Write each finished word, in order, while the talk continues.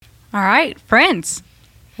All right, friends,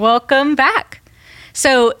 welcome back.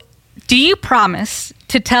 So, do you promise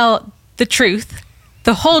to tell the truth,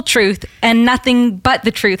 the whole truth, and nothing but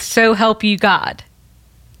the truth, so help you God?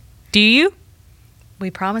 Do you?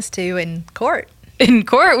 We promise to in court. In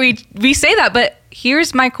court, we say that, but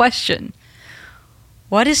here's my question.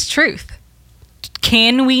 What is truth?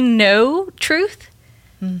 Can we know truth?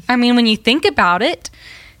 I mean, when you think about it,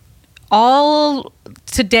 all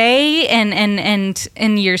today and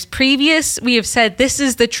in years previous, we have said this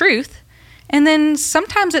is the truth. And then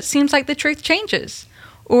sometimes it seems like the truth changes.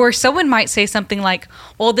 Or someone might say something like,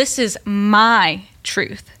 well, this is my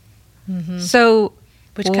truth. So,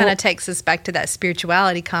 Which kind of takes us back to that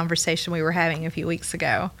spirituality conversation we were having a few weeks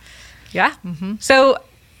ago. yeah. So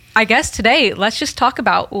I guess today, let's just talk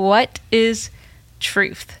about what is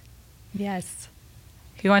truth. Yes.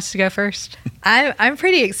 Who wants to go first? I'm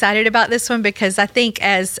pretty excited about this one because I think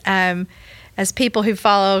as people who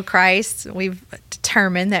follow Christ, we've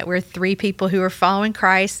determined that we're three people who are following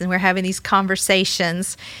Christ, and we're having these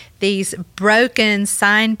conversations, these broken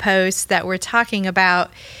signposts that we're talking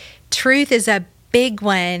about. Truth is a big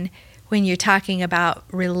one when you're talking about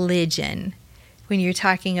religion, when you're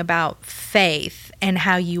talking about faith and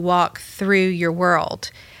how you walk through your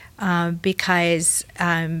world. Because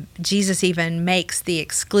Jesus even makes the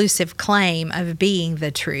exclusive claim of being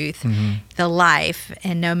the truth, the life,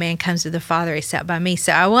 and no man comes to the Father except by me.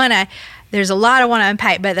 So there's a lot I want to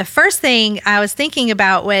unpack. But the first thing I was thinking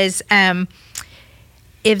about was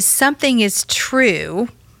if something is true,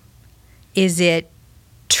 is it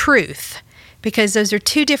truth? Because those are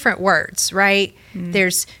two different words, right?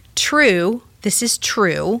 There's true, this is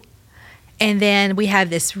true. And then we have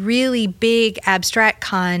this really big abstract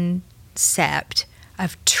concept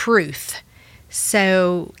of truth.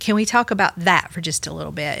 So can we talk about that for just a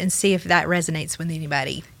little bit and see if that resonates with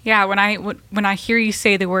anybody? Yeah, when I hear you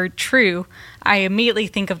say the word true, I immediately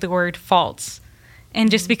think of the word false. And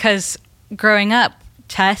just because growing up,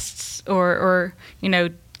 tests or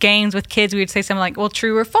games with kids, we would say something like, well,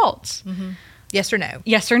 true or false? Yes or no?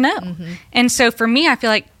 Yes or no. And so for me, I feel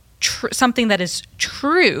like something that is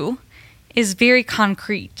true is very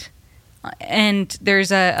concrete, and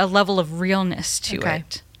there's a level of realness to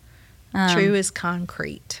it. True is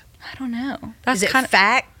concrete. I don't know. Is it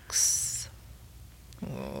facts?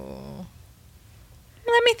 Let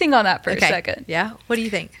me think on that for a second. Yeah. What do you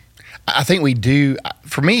think? I think we do.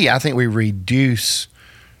 For me, I think we reduce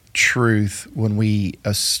truth when we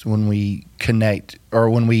connect, or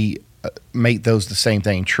when we make those the same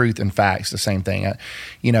thing. Truth and facts the same thing.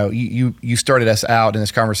 You started us out in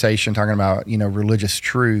this conversation talking about religious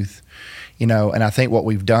truth, and I think what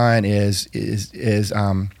we've done is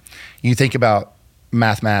you think about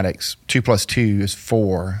mathematics. 2 + 2 is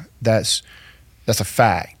 4. That's a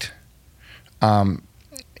fact. And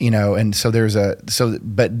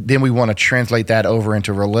but then we want to translate that over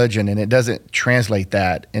into religion, and it doesn't translate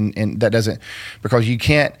that, and that doesn't, because you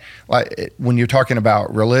can't, like, when you're talking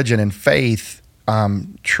about religion and faith,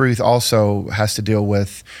 truth also has to deal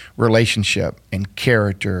with relationship and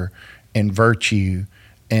character and virtue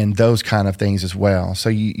and those kind of things as well. So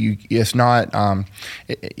it's not, and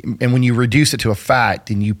when you reduce it to a fact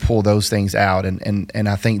and you pull those things out, and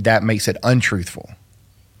I think that makes it untruthful.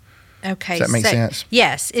 Okay. Does that make sense?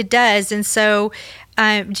 Yes, it does. And so,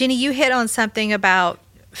 Jenny, you hit on something about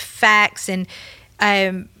facts. And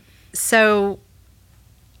so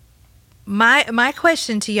my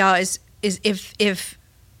question to y'all is if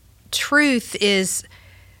truth is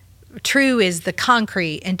the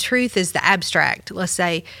concrete and truth is the abstract, let's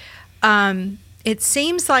say, it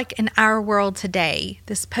seems like in our world today,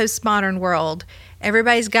 this postmodern world,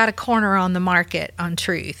 everybody's got a corner on the market on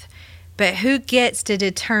truth. But who gets to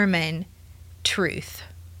determine truth?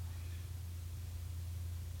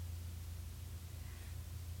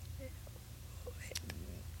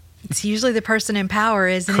 It's usually the person in power,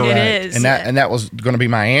 isn't Correct. it? It is. And that was going to be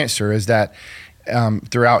my answer, is that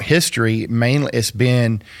throughout history, mainly it's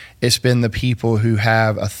been the people who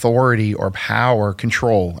have authority or power,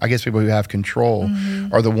 control. I guess people who have control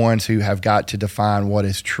are the ones who have got to define what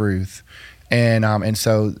is truth. And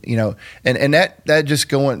so, and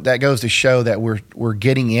that goes to show that we're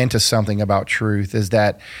getting into something about truth, is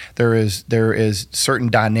that there is certain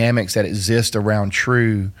dynamics that exist around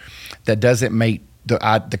truth that doesn't make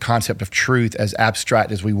the concept of truth as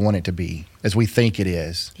abstract as we want it to be, as we think it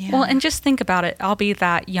is. Yeah. Well, and just think about it. I'll be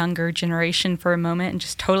that younger generation for a moment and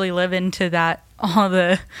just totally live into that, all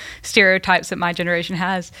the stereotypes that my generation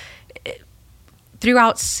has.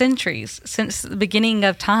 Throughout centuries, since the beginning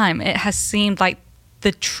of time, it has seemed like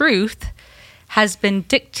the truth has been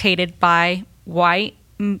dictated by white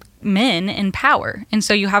men in power. And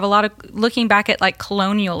so you have a lot of looking back at like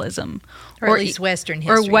colonialism, or at least Western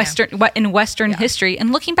history, or Western history,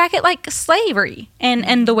 and looking back at like slavery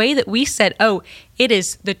and the way that we said, oh, it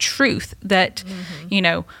is the truth that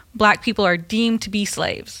Black people are deemed to be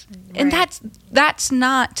slaves, and that's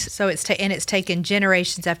not. So it's taken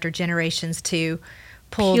generations after generations to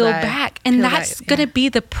peel back, and that's going to be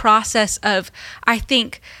the process of.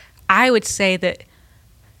 I would say that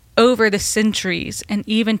over the centuries and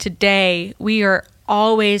even today, we are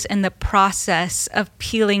always in the process of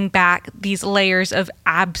peeling back these layers of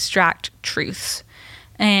abstract truths.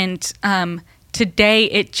 And today,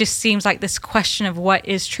 it just seems like this question of what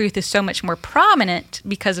is truth is so much more prominent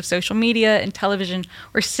because of social media and television.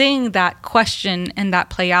 We're seeing that question and that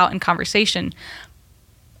play out in conversation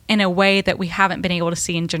in a way that we haven't been able to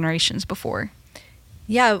see in generations before.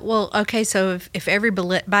 Yeah, well, okay, so if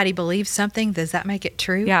everybody believes something, does that make it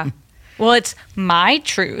true? Yeah. Well, it's my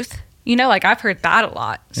truth. Like I've heard that a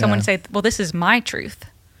lot. Someone say, well, this is my truth.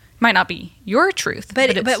 Might not be your truth.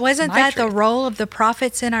 But wasn't that the role of the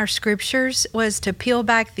prophets in our scriptures, was to peel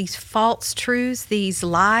back these false truths, these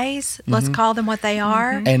lies, let's call them what they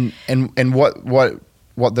are? And what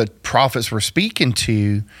the prophets were speaking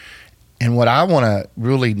to, and what I want to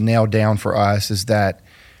really nail down for us is that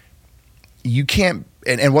you can't,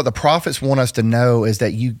 and what the prophets want us to know is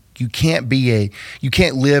that you can't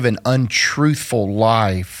live an untruthful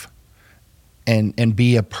life and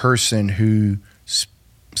be a person who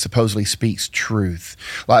supposedly speaks truth.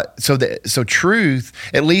 So truth,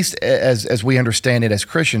 at least as we understand it as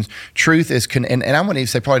Christians, truth is and I wouldn't even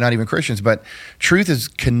say probably not even Christians, but truth is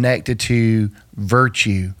connected to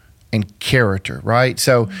virtue and character, right?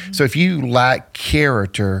 So if you lack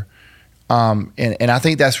character, and I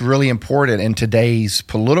think that's really important in today's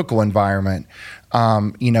political environment.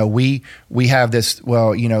 We have this,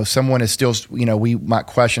 someone is still, we might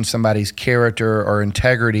question somebody's character or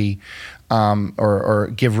integrity,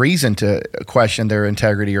 or give reason to question their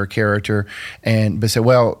integrity or character, but say,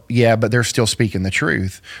 well, yeah, but they're still speaking the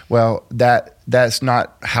truth. Well, that's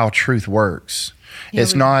not how truth works. Yeah,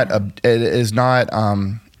 it's not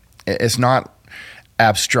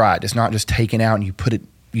abstract. It's not just taken out and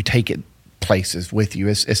you take it places with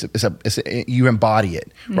you. You embody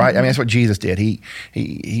it, right? I mean, that's what Jesus did. We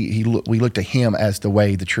looked at him as the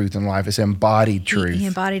way, the truth, and life. It's embodied truth. He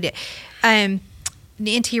embodied it.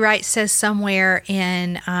 N.T. Wright says somewhere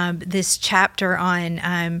in this chapter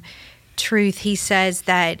on truth, he says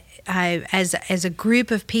that as a group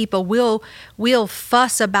of people, we'll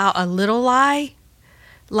fuss about a little lie.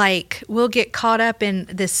 Like, we'll get caught up in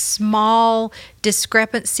this small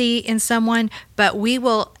discrepancy in someone, but we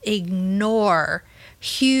will ignore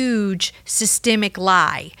huge systemic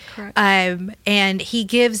lie. Correct. And he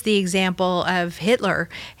gives the example of Hitler.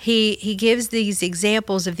 He gives these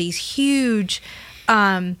examples of these huge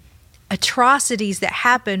atrocities that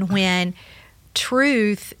happen when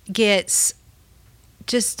truth gets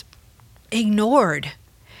just ignored.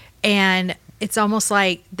 And it's almost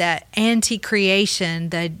like that anti-creation,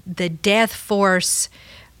 the death force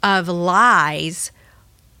of lies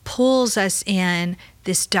pulls us in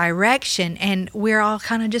this direction, and we're all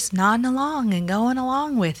kind of just nodding along and going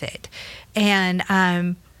along with it. And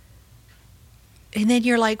then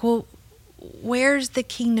you're like, well, where's the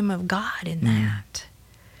kingdom of God in that?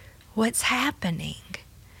 What's happening?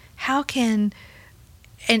 How can,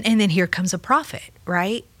 and then here comes a prophet,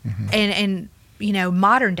 right? And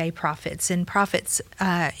modern day prophets and prophets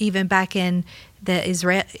even back in the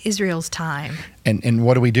Israel's time. And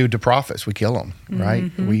what do we do to prophets? We kill them,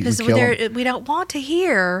 right? We kill them. We don't want to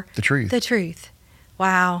hear the truth.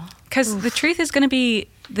 Wow. Because the truth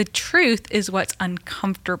is what's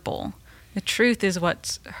uncomfortable. The truth is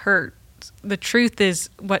what's hurt. The truth is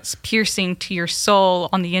what's piercing to your soul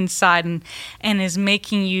on the inside and is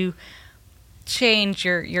making you change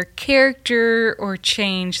your character or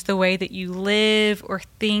change the way that you live or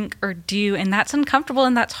think or do, and that's uncomfortable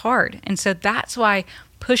and that's hard. And so that's why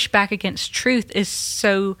pushback against truth is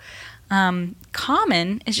so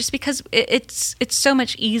common, is just because it's so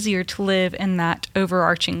much easier to live in that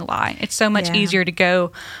overarching lie. It's so much easier to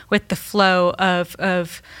go with the flow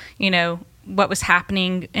of what was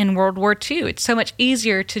happening in World War II. It's so much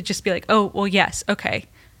easier to just be like, oh, well, yes, okay.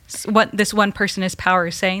 What this one person in his power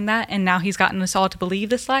is saying that, and now he's gotten us all to believe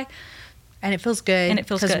this lie. And it feels good.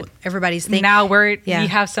 Everybody's thinking. Now we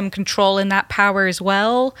have some control in that power as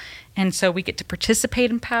well. And so we get to participate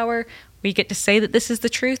in power. We get to say that this is the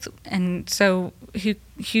truth. And so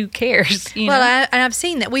who cares? I've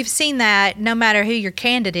seen that. We've seen that no matter who your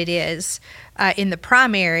candidate is in the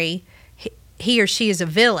primary, he or she is a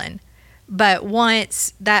villain. But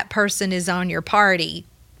once that person is on your party,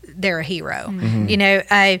 they're a hero. You know,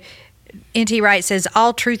 N.T. Wright says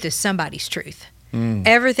all truth is somebody's truth.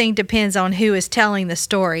 Everything depends on who is telling the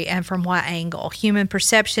story and from what angle. Human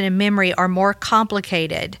perception and memory are more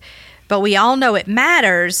complicated, but we all know it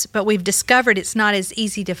matters, but we've discovered it's not as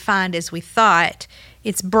easy to find as we thought.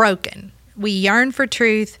 It's broken. We yearn for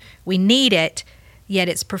truth. We need it, yet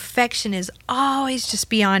its perfection is always just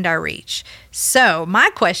beyond our reach. So my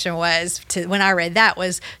question was, when I read that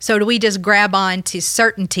was, so do we just grab on to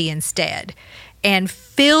certainty instead and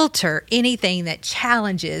filter anything that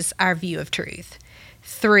challenges our view of truth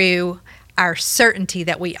through our certainty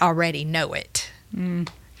that we already know it? And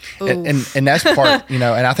that's part, you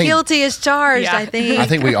know, and I think guilty as charged. Yeah. I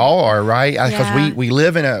think we all are, right? Because Yeah. we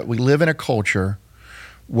live in a culture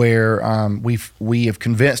where we have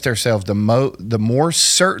convinced ourselves the more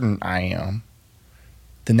certain I am,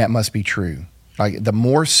 then that must be true. Like the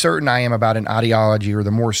more certain I am about an ideology, or the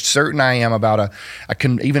more certain I am about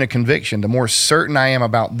even a conviction, the more certain I am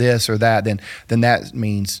about this or that, then that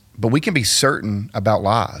means. But we can be certain about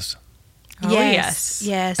lies. Oh, yes.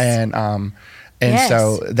 Yes. And Yes.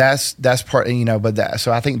 so that's part, you know,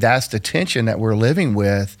 so I think that's the tension that we're living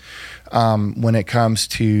with when it comes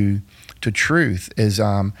to truth is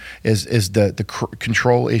the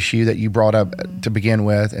control issue that you brought up to begin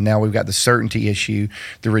with, and now we've got the certainty issue,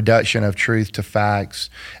 the reduction of truth to facts,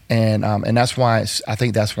 and that's why I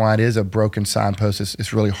think that's why it is a broken signpost.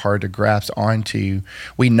 It's really hard to grasp onto.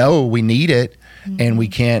 We know we need it, and we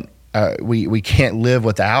can't. We can't live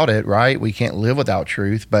without it, right? We can't live without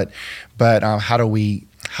truth, but how do we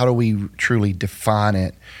truly define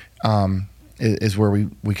it? Is where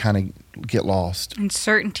we kind of get lost. And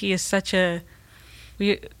certainty is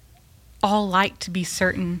we all like to be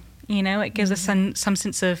certain, you know, it gives us some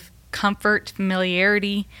sense of comfort,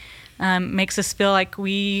 familiarity, makes us feel like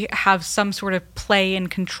we have some sort of play and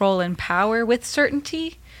control and power with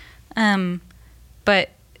certainty. But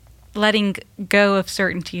letting go of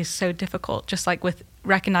certainty is so difficult, just like with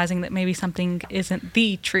recognizing that maybe something isn't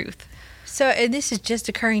the truth. So, and this is just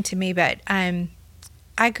occurring to me, but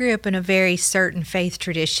I grew up in a very certain faith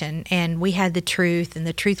tradition, and we had the truth, and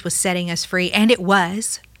the truth was setting us free, and it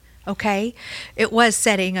was, okay? It was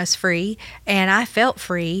setting us free, and I felt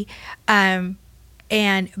free, but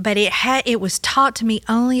it was taught to me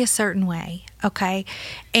only a certain way, okay?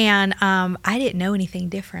 And I didn't know anything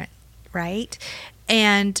different, right?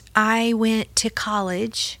 And I went to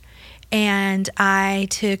college, and I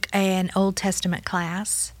took an Old Testament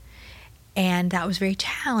class, and that was very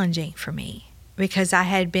challenging for me because I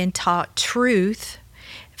had been taught truth,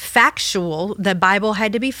 factual. The Bible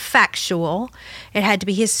had to be factual. It had to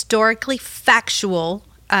be historically factual.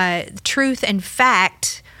 Truth and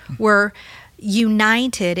fact were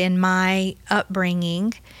united in my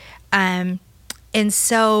upbringing. And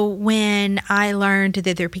so when I learned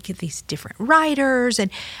that there were these different writers, and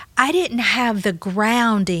I didn't have the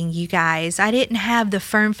grounding, you guys. I didn't have the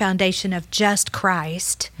firm foundation of just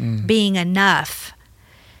Christ being enough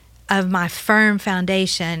of my firm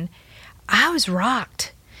foundation. I was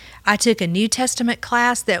rocked. I took a New Testament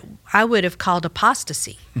class that I would have called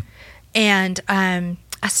apostasy. And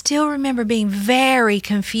I still remember being very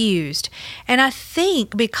confused. And I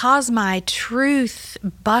think because my truth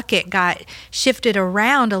bucket got shifted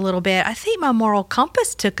around a little bit, I think my moral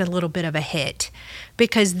compass took a little bit of a hit,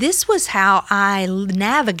 because this was how I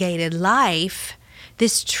navigated life.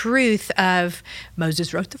 This truth of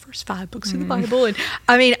Moses wrote the first 5 books of the Bible. And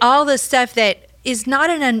I mean, all the stuff that is not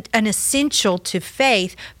an essential to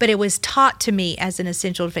faith, but it was taught to me as an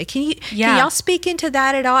essential to faith. Can y'all speak into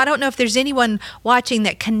that at all? I don't know if there's anyone watching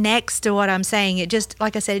that connects to what I'm saying. It just,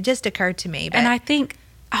 like I said, it just occurred to me. But. And I think,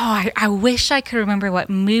 I wish I could remember what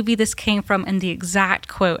movie this came from and the exact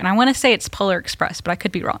quote. And I want to say it's Polar Express, but I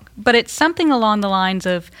could be wrong. But it's something along the lines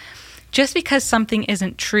of, just because something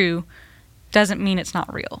isn't true doesn't mean it's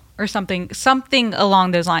not real, or something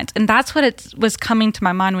along those lines. And that's what it was coming to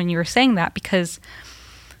my mind when you were saying that, because,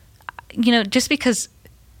 you know, just because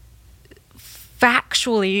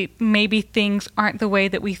factually maybe things aren't the way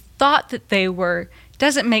that we thought that they were,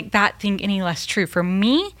 doesn't make that thing any less true. For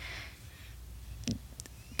me,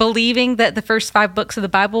 believing that the first 5 books of the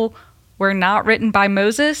Bible were not written by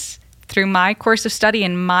Moses, through my course of study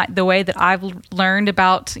and the way that I've learned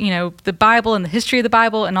about, you know, the Bible and the history of the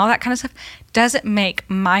Bible and all that kind of stuff, doesn't make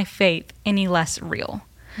my faith any less real.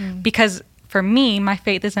 Because for me, my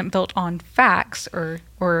faith isn't built on facts or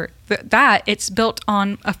that. It's built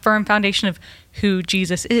on a firm foundation of who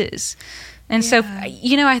Jesus is. And so,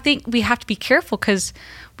 you know, I think we have to be careful, because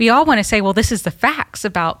we all want to say, well, this is the facts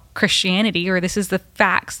about Christianity, or this is the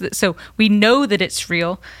facts so we know that it's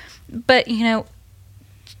real. But, you know,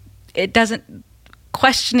 it doesn't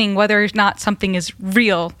questioning whether or not something is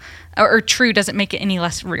real or true doesn't make it any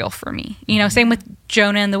less real for me. You know, same with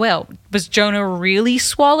Jonah and the whale. Was Jonah really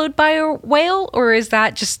swallowed by a whale, or is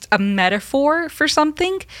that just a metaphor for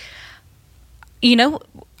something? You know,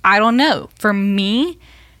 I don't know. For me,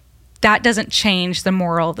 that doesn't change the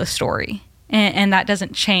moral of the story. And that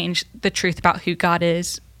doesn't change the truth about who God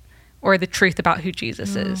is or the truth about who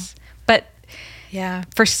Jesus is. But yeah,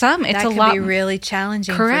 for some, it's that a can lot be really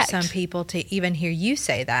challenging Correct. for some people to even hear you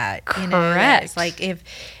say that. You know, Correct. it's like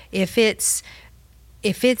if it's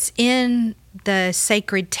in the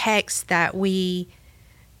sacred text that we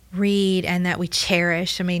read and that we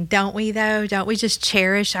cherish. I mean, don't we though? Don't we just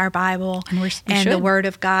cherish our Bible And we and the should. Word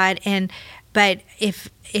of God? But if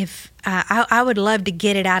I would love to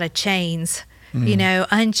get it out of chains, you know,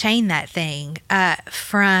 unchain that thing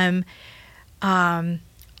from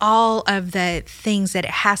all of the things that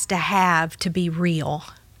it has to have to be real.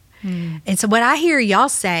 And so what I hear y'all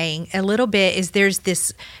saying a little bit is there's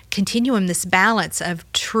this continuum, this balance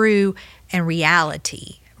of true and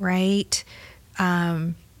reality, right?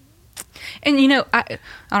 And you know, I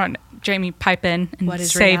don't know, Jamie, pipe in and What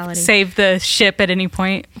is reality? save the ship at any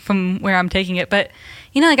point from where I'm taking it. But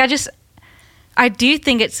you know, like I do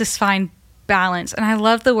think it's this fine balance, and I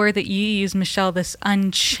love the word that you use, Michelle. This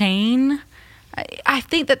unchain. I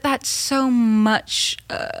think that that's so much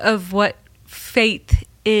of what faith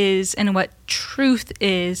is and what truth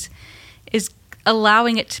is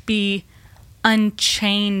allowing it to be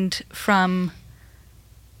unchained from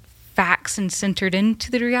facts and centered into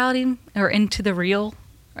the reality or into the real,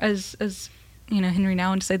 as you know, Henry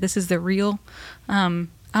Nouwen to say this is the real. I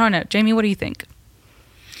don't know, Jamie, what do you think?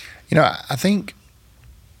 You know, I think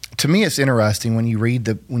to me it's interesting when you read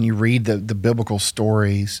the biblical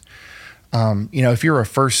stories. You know, if you're a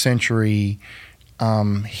first century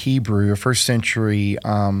Hebrew, a first century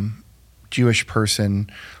Jewish person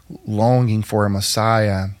longing for a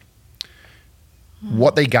Messiah,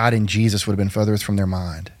 what they got in Jesus would have been furthest from their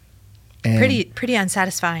mind. And Pretty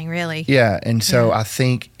unsatisfying, really. yeah, and so I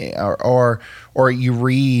think, or you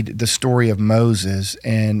read the story of Moses,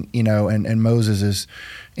 and you know, and Moses'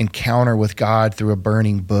 encounter with God through a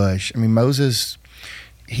burning bush. I mean, Moses,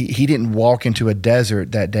 he didn't walk into a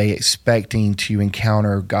desert that day expecting to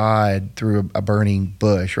encounter God through a burning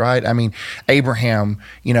bush, right? I mean, Abraham,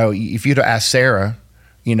 you know, if you'd have asked Sarah,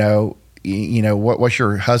 you know, what's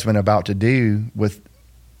your husband about to do with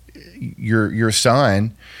your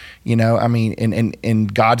son? You know, I mean,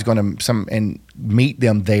 and God's going to meet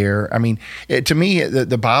them there. I mean, to me,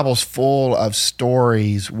 the Bible's full of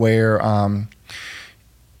stories where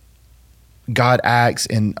God acts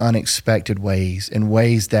in unexpected ways, in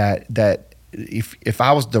ways that if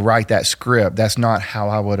I was to write that script, that's not how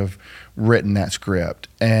I would have written that script.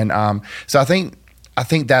 And so I think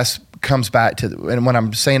that's comes back to, and what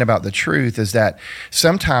I'm saying about the truth is that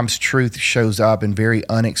sometimes truth shows up in very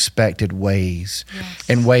unexpected ways,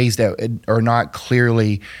 in ways that are not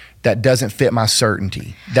clearly, that doesn't fit my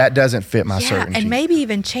certainty. That doesn't fit my certainty. And maybe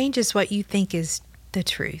even changes what you think is the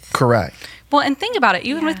truth. Correct. Well, and think about it,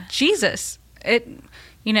 even with Jesus,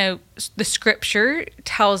 you know, the scripture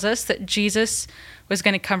tells us that Jesus was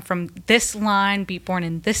going to come from this line, be born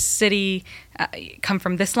in this city, come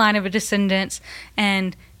from this line of a descendants,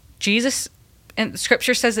 and Jesus, and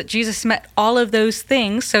scripture says that Jesus met all of those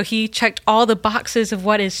things, so he checked all the boxes of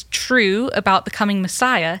what is true about the coming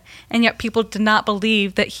Messiah, and yet people did not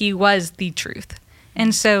believe that he was the truth.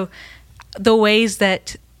 And so the ways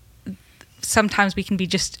that sometimes we can be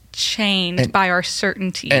just chained by our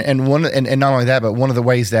certainty. And not only that, but one of the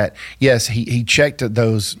ways that, yes, he checked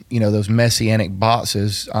those, you know, those messianic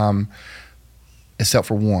boxes, except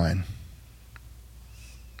for one: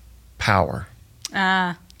 power.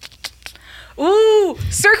 Ooh,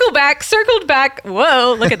 circled back.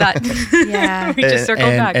 Whoa, look at that. Yeah. We just circled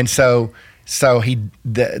back. And so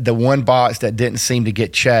the one box that didn't seem to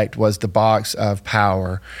get checked was the box of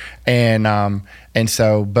power, and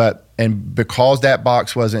because that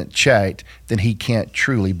box wasn't checked, then he can't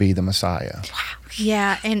truly be the Messiah.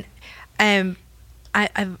 Yeah, and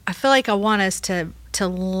I feel like I want us to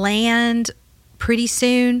land pretty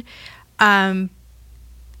soon, and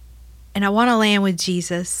I want to land with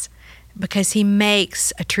Jesus because he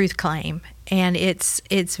makes a truth claim, and it's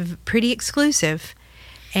pretty exclusive,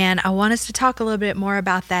 and I want us to talk a little bit more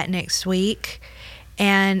about that next week,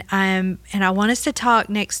 and I want us to talk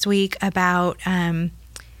next week about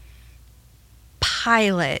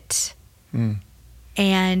Pilate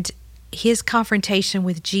and his confrontation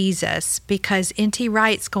with Jesus, because N.T.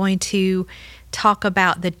 Wright's going to talk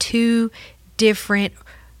about the two different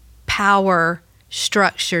power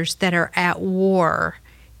structures that are at war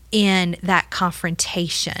in that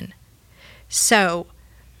confrontation. So,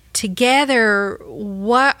 together,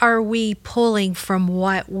 what are we pulling from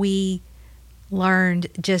what we learned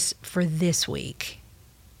just for this week?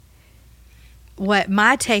 What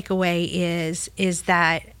my takeaway is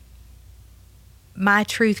that my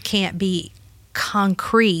truth can't be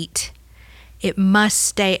concrete. It must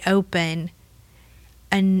stay open,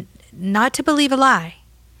 and not to believe a lie,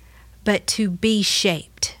 but to be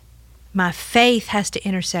shaped. My faith has to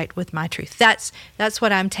intersect with my truth. That's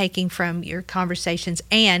what I'm taking from your conversations.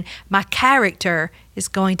 And my character is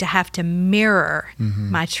going to have to mirror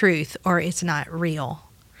my truth, or it's not real.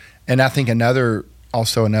 And I think another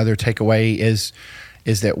takeaway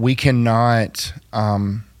is that we cannot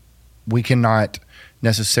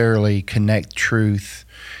necessarily connect truth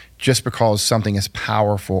just because something is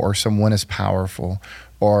powerful, or someone is powerful,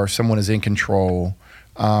 or someone is in control,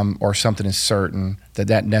 or something is certain,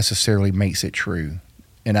 that necessarily makes it true.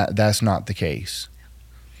 And that's not the case.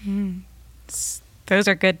 Those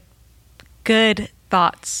are good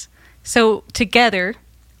thoughts. So together,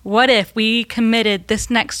 what if we committed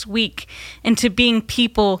this next week into being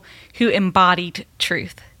people who embodied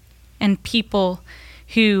truth and people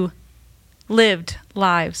who lived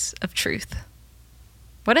lives of truth?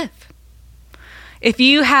 What if? If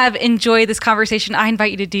you have enjoyed this conversation, I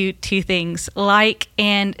invite you to do two things: like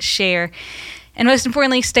and share. And most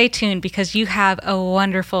importantly, stay tuned, because you have a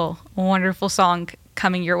wonderful, wonderful song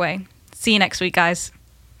coming your way. See you next week, guys.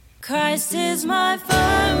 Christ is my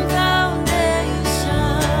firm foundation.